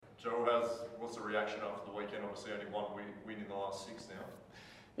reaction after the weekend? Obviously, only one win in the last 6 now.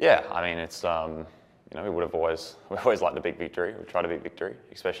 Yeah, I mean, it's we always like the big victory. We try to beat victory,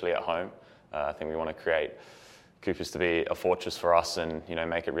 especially at home. I think we want to create Coopers to be a fortress for us, and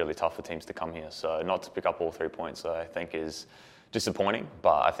make it really tough for teams to come here. So not to pick up all 3 points, I think is disappointing.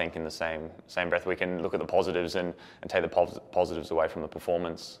 But I think in the same breath, we can look at the positives and take the positives away from the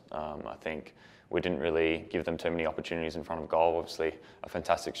performance. I think we didn't really give them too many opportunities in front of goal. Obviously, a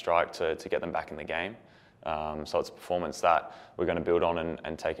fantastic strike to get them back in the game. So it's a performance that we're going to build on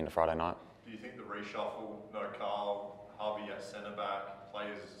and take into Friday night. Do you think the reshuffle, no Carl, Harvey at centre back,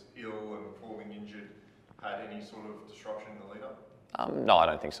 players ill and falling injured, had any sort of disruption in the lead-up? No, I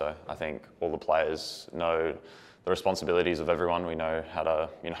don't think so. I think all the players know the responsibilities of everyone. We know how to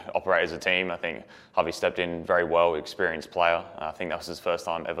operate as a team. I think Harvey stepped in very well, experienced player. I think that was his first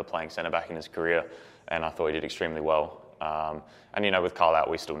time ever playing centre back in his career, and I thought he did extremely well. And with Carl out,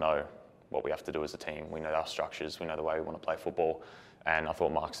 we still know what we have to do as a team. We know our structures, we know the way we want to play football, and I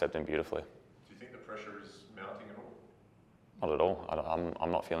thought Mark stepped in beautifully. Do you think the pressure is mounting at all? Not at all.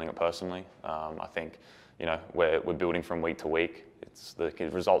 I'm not feeling it personally. I think we're building from week to week. The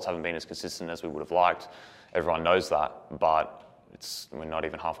results haven't been as consistent as we would have liked. Everyone knows that, but we're not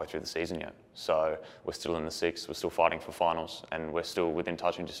even halfway through the season yet. So we're still in the 6, we're still fighting for finals, and we're still within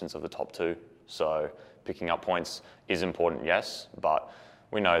touching distance of the top 2. So picking up points is important, yes, but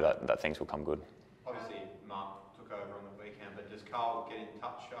we know that things will come good. Obviously, Mark took over on the weekend, but does Carl get in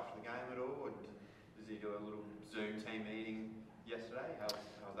touch after the game at all? Or does he do a little Zoom team meeting yesterday? How's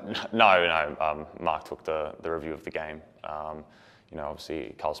that? No. Mark took the review of the game.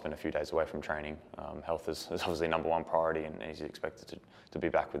 Obviously, Carl spent a few days away from training. Health is obviously number 1 priority, and he's expected to be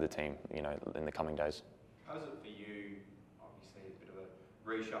back with the team, in the coming days. How is it for you? Obviously, a bit of a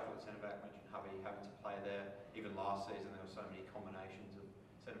reshuffle at centre-back. Mentioned Harvey having to play there. Even last season, there were so many combinations of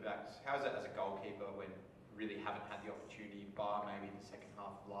centre-backs. How is it as a goalkeeper when you really haven't had the opportunity, bar maybe the second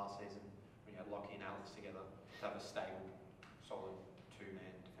half of last season, when you had Lockie and Alex together, to have a stable, solid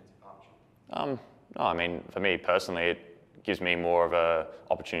 2-man defensive partnership? No, I mean, for me personally, it gives me more of an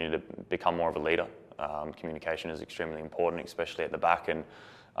opportunity to become more of a leader. Communication is extremely important, especially at the back, and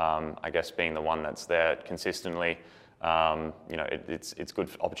I guess being the one that's there consistently, it's good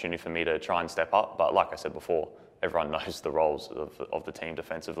opportunity for me to try and step up. But like I said before, everyone knows the roles of the team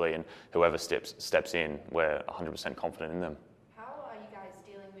defensively, and whoever steps in, we're 100% confident in them. How are you guys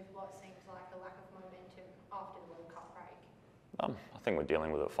dealing with what seems like a lack of momentum after the World Cup break? I think we're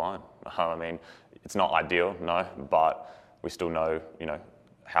dealing with it fine. I mean, it's not ideal, no, but we still know,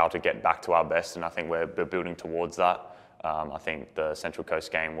 how to get back to our best, and I think we're building towards that. I think the Central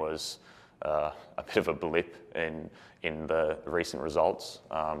Coast game was a bit of a blip in the recent results.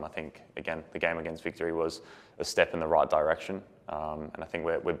 I think, again, the game against Victory was a step in the right direction, and I think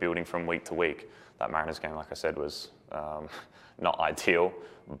we're building from week to week. That Mariners game, like I said, was not ideal,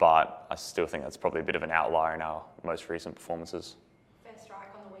 but I still think that's probably a bit of an outlier in our most recent performances. First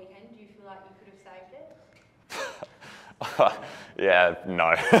strike on the weekend, do you feel like you could have saved it? Yeah,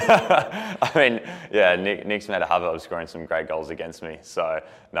 no. I mean, yeah, Nick's made a habit of scoring some great goals against me. So,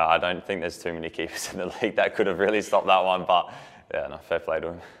 no, I don't think there's too many keepers in the league that could have really stopped that one. But, yeah, no, fair play to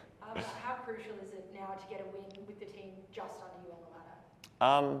him. How crucial is it now to get a win with the team just under you on the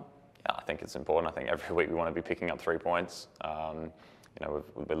ladder? Yeah, I think it's important. I think every week we want to be picking up 3 points. We're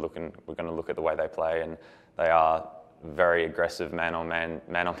going to look at the way they play, and they are very aggressive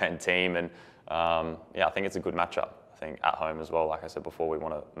man-on-man team. And, I think it's a good matchup. I think at home as well, like I said before, we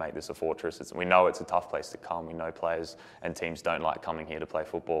want to make this a fortress. We know it's a tough place to come. We know players and teams don't like coming here to play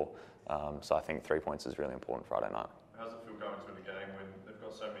football. So I think 3 points is really important Friday night. How does it feel going to the game when they've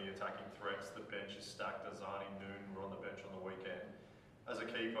got so many attacking threats? The bench is stacked. Azani, Noon were on the bench on the weekend. As a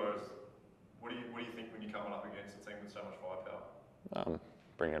keeper, what do you think when you're coming up against a team with so much firepower?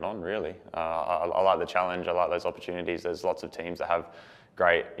 Bring it on, really. I like the challenge. I like those opportunities. There's lots of teams that have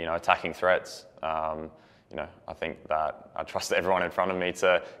great, attacking threats. I think that I trust everyone in front of me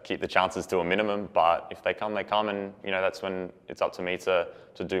to keep the chances to a minimum. But if they come, they come, and that's when it's up to me to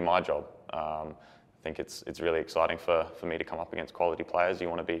do my job. I think it's really exciting for me to come up against quality players. You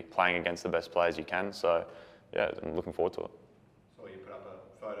want to be playing against the best players you can. So, yeah, I'm looking forward to it. So you put up a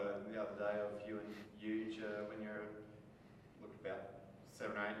photo the other day of you and Huge when you looked about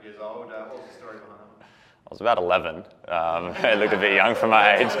 7 or 8 years old. What was the story behind that? I was about 11. I looked a bit young for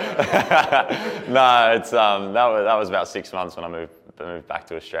my age. No, that was about 6 months when I moved back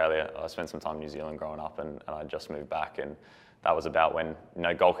to Australia. I spent some time in New Zealand growing up, and I just moved back, and that was about when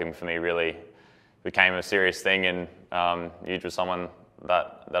goalkeeping for me really became a serious thing. And Huge was someone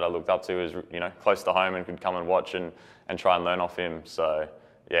that I looked up to, was close to home and could come and watch and try and learn off him. So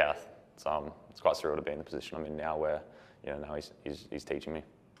yeah, it's quite surreal to be in the position I'm in now, where now he's teaching me.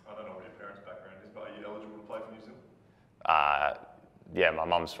 I don't know what your parents' background is, but are you eligible to play for New Zealand? Yeah, my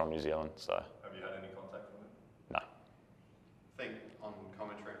mum's from New Zealand, so Have you had any contact with them? no. I think on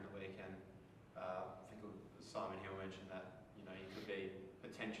commentary on the weekend, I think it was Simon Hill mentioned that you could be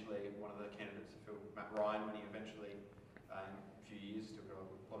potentially one of the candidates to fill Matt Ryan when he eventually, in a few years, still got a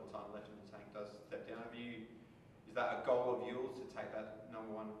lot of time left in the tank, does step down. Is that a goal of yours to take that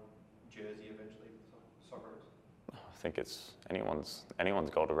number 1 jersey eventually for Socceroos? I think it's anyone's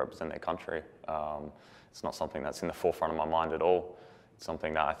goal to represent their country. It's not something that's in the forefront of my mind at all. It's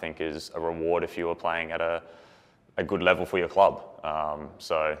something that I think is a reward if you were playing at a good level for your club.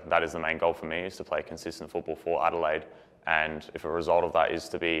 So that is the main goal for me, is to play consistent football for Adelaide. And if a result of that is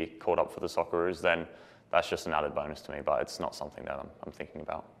to be called up for the Socceroos, then that's just an added bonus to me, but it's not something that I'm thinking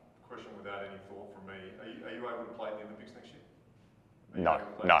about. Question without any thought from me. Are you able to play in the Olympics next year? No.